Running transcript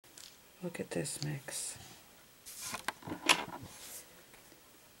Look at this mix.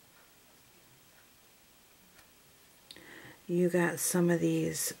 You got some of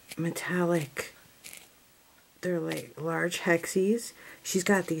these metallic, they're like large hexies. She's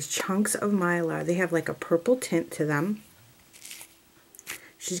got these chunks of mylar. They have like a purple tint to them.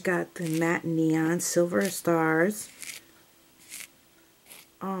 She's got the matte neon silver stars.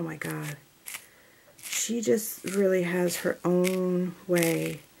 Oh my god. She just really has her own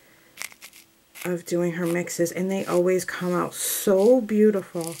way of doing her mixes, and they always come out so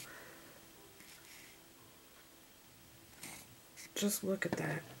beautiful. Just look at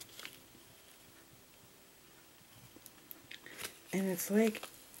that. And it's like,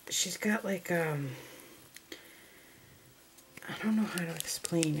 she's got like, I don't know how to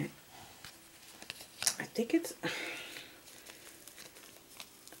explain it. I think it's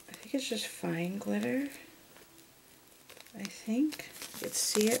just fine glitter. I think. You can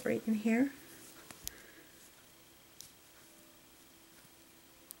see it right in here.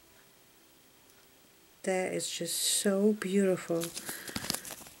 That is just so beautiful.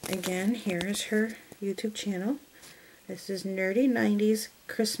 Again, here is her YouTube channel. This is Nerdy 90s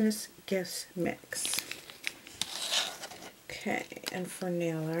Christmas Gifts Mix. Okay, and for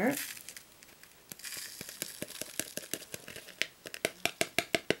nail art,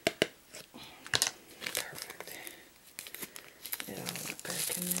 perfect. It all went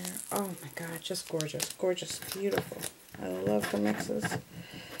back in there. Oh my god, just gorgeous, gorgeous, beautiful. I love her mixes.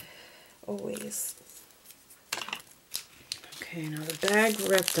 Always. Okay, now the bag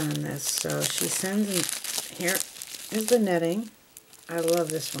ripped on this, so she sends in, here is the netting. I love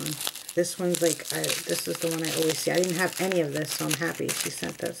this one. This one's like, this is the one I always see. I didn't have any of this, so I'm happy she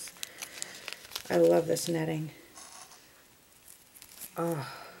sent this. I love this netting. Oh,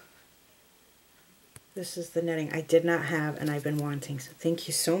 this is the netting I did not have and I've been wanting, so thank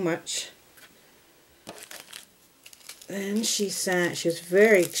you so much. Then she was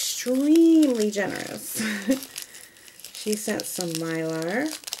very extremely generous. She sent some mylar,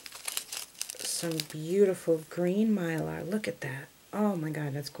 some beautiful green mylar. Look at that. Oh my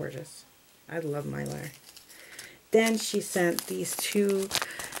god, that's gorgeous. I love mylar. Then she sent these two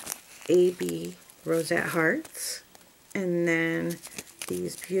AB rosette hearts, and then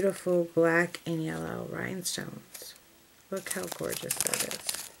these beautiful black and yellow rhinestones. Look how gorgeous that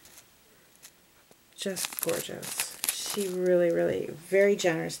is. Just gorgeous. She really, really very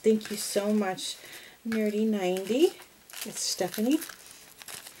generous. Thank you so much, Nerdy 90. It's Stephanie.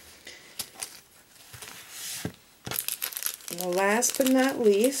 And last but not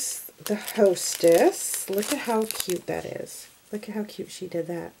least, the Hostess. Look at how cute that is. Look at how cute she did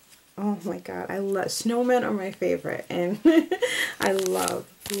that. Oh my god, I love snowmen are my favorite, and I love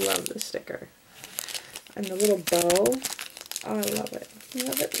the sticker. And the little bow. Oh, I love it.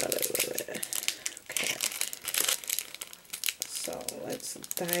 Love it, love it, love it. Okay. So let's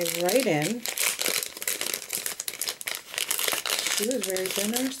dive right in. She was very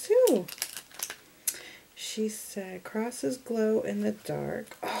generous too. She said, crosses glow in the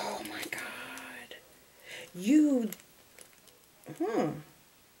dark. Oh my god.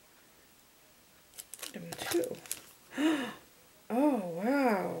 Them too. Oh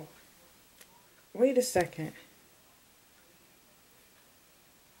wow. Wait a second.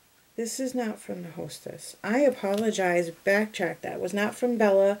 This is not from the Hostess. I apologize. Backtrack. That was not from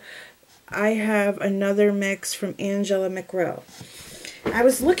Bella. I have another mix from Angela McRow. I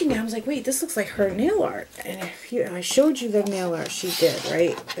was looking at it, I was like, wait, this looks like her nail art. And I showed you the nail art she did,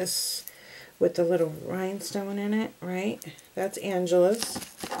 right? This with the little rhinestone in it, right? That's Angela's.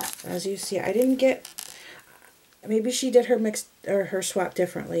 As you see, I didn't get, maybe she did her mix or her swap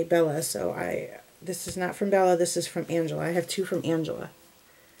differently, Bella. So this is not from Bella, this is from Angela. I have two from Angela.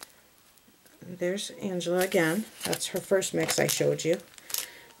 There's Angela again. That's her first mix I showed you.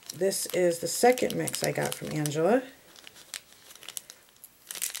 This is the second mix I got from Angela.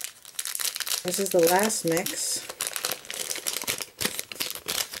 This is the last mix.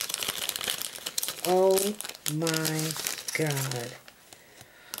 Oh my god.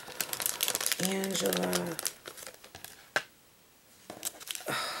 Angela.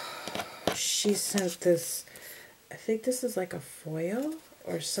 Oh, she sent this, I think this is like a foil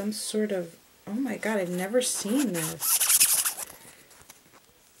or some sort of, oh my god, I've never seen this.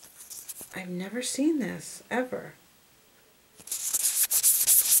 I've never seen this, ever.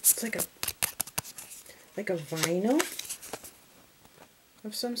 It's like a vinyl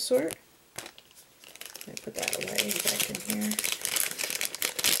of some sort. Let me put that away back in here.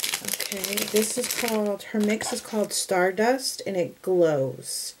 Okay, this is called, her mix is called Stardust, and it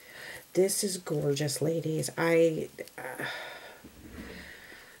glows. This is gorgeous, ladies.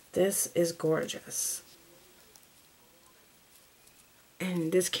 This is gorgeous.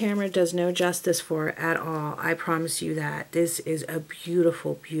 And this camera does no justice for it at all. I promise you that. This is a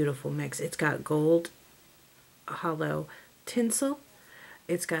beautiful, beautiful mix. It's got gold hollow tinsel.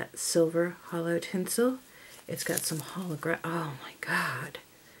 It's got silver hollow tinsel. It's got some hologram. Oh my God.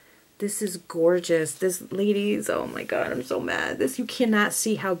 This is gorgeous. This, ladies, oh my God, I'm so mad. This, you cannot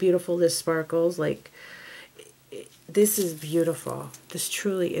see how beautiful this sparkles. Like, this is beautiful. This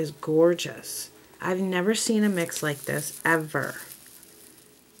truly is gorgeous. I've never seen a mix like this, ever.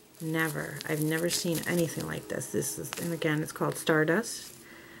 Never. I've never seen anything like this. This is, and again, it's called Stardust.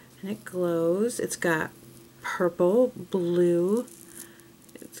 And it glows. It's got purple, blue.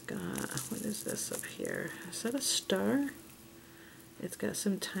 It's got, what is this up here? Is that a star? It's got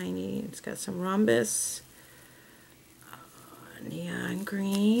some tiny, it's got some rhombus, neon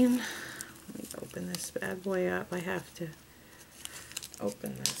green. Let me open this bad boy up. I have to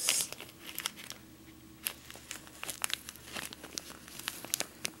open this.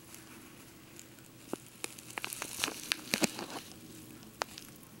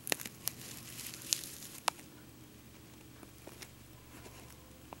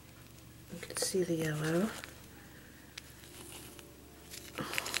 You can see the yellow.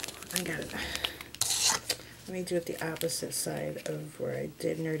 I got it. Let me do it the opposite side of where I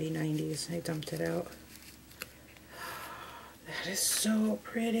did Nerdy 90s. I dumped it out. That is so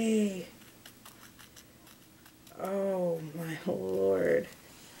pretty. Oh my Lord.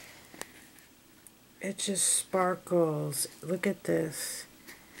 It just sparkles. Look at this.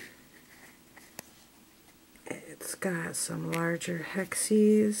 It's got some larger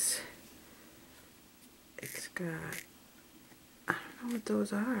hexes. It's got, I don't know what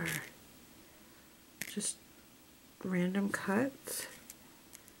those are. Just random cuts.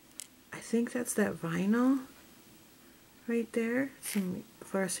 I think that's that vinyl right there. Some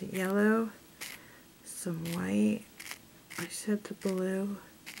fluorescent yellow, some white. I said the blue.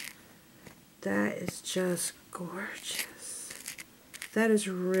 That is just gorgeous. That is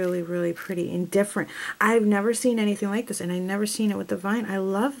really, really pretty and different. I've never seen anything like this, and I've never seen it with the vine. I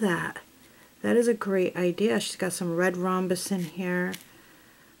love that. That is a great idea. She's got some red rhombus in here.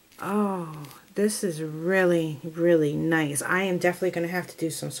 Oh, this is really, really nice. I am definitely going to have to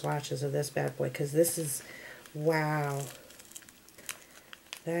do some swatches of this bad boy because this is, wow.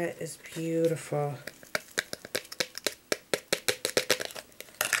 That is beautiful.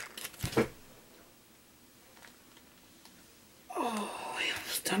 Oh, I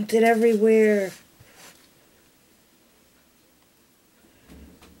almost dumped it everywhere.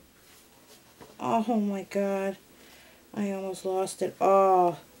 Oh my God. I almost lost it.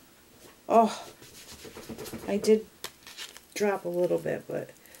 Oh. Oh, I did drop a little bit, but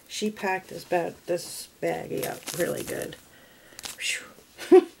she packed this baggie up really good.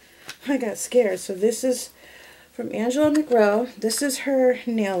 I got scared. So this is from Angela McRow. This is her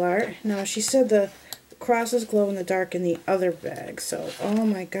nail art. Now, she said the crosses glow in the dark in the other bag. So, oh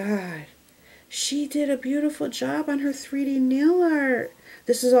my God. She did a beautiful job on her 3D nail art.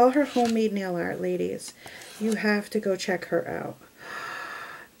 This is all her homemade nail art, ladies. You have to go check her out.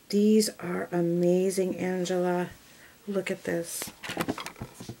 These are amazing, Angela. Look at this.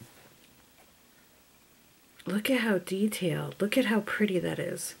 Look at how detailed. Look at how pretty that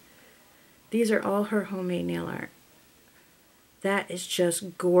is. These are all her homemade nail art. That is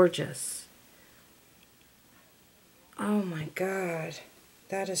just gorgeous. Oh my God.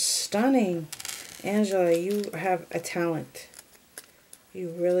 That is stunning. Angela, you have a talent.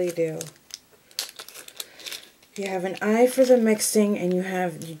 You really do. You have an eye for the mixing, and you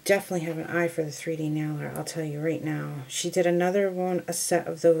definitely have an eye for the 3D nail art, I'll tell you right now. She did another one, a set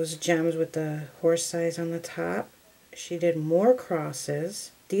of those gems with the horse size on the top. She did more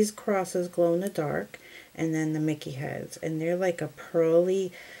crosses. These crosses glow in the dark, and then the Mickey heads. And they're like a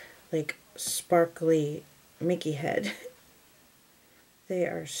pearly, like sparkly Mickey head. They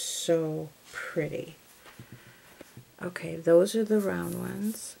are so pretty. Okay, those are the round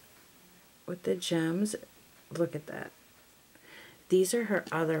ones with the gems. Look at that. These are her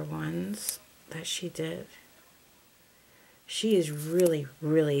other ones that she did. She is really,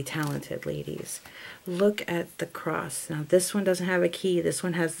 really talented, ladies. Look at the cross. Now, this one doesn't have a key. This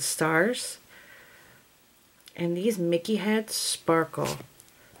one has the stars. And these Mickey heads sparkle.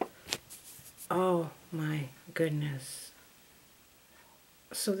 Oh, my goodness.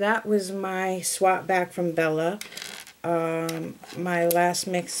 So that was my swap back from Bella. My last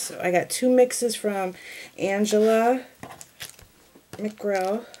mix, I got 2 mixes from Angela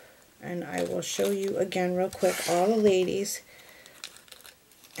McRow, and I will show you again real quick all the ladies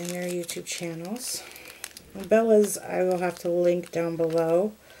and their YouTube channels. Bella's I will have to link down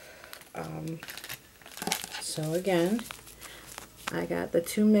below. So again, I got the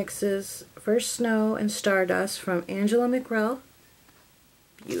two mixes, First Snow and Stardust from Angela McRell.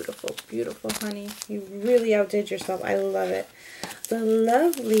 Beautiful, beautiful, honey. You really outdid yourself. I love it. The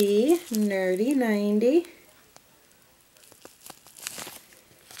lovely Nerdy 90.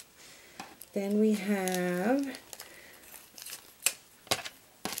 Then we have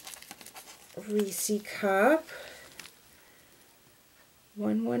Reese Cup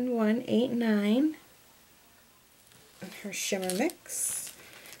 11189. Her shimmer mix.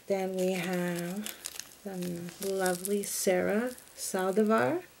 Then we have the lovely Sarah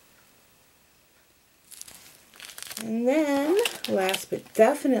Saldivar. And then, last but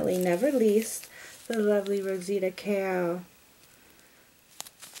definitely never least, the lovely Rosita Kao.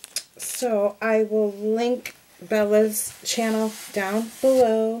 So I will link Bella's channel down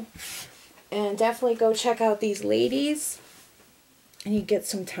below. And definitely go check out these ladies. And you get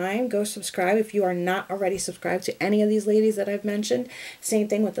some time, go subscribe if you are not already subscribed to any of these ladies that I've mentioned. Same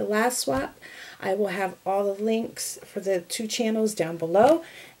thing with the last swap. I will have all the links for the two channels down below.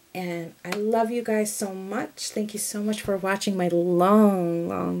 And I love you guys so much. Thank you so much for watching my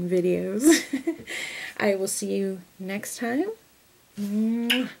long videos. I will see you next time.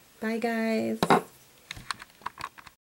 Bye, guys.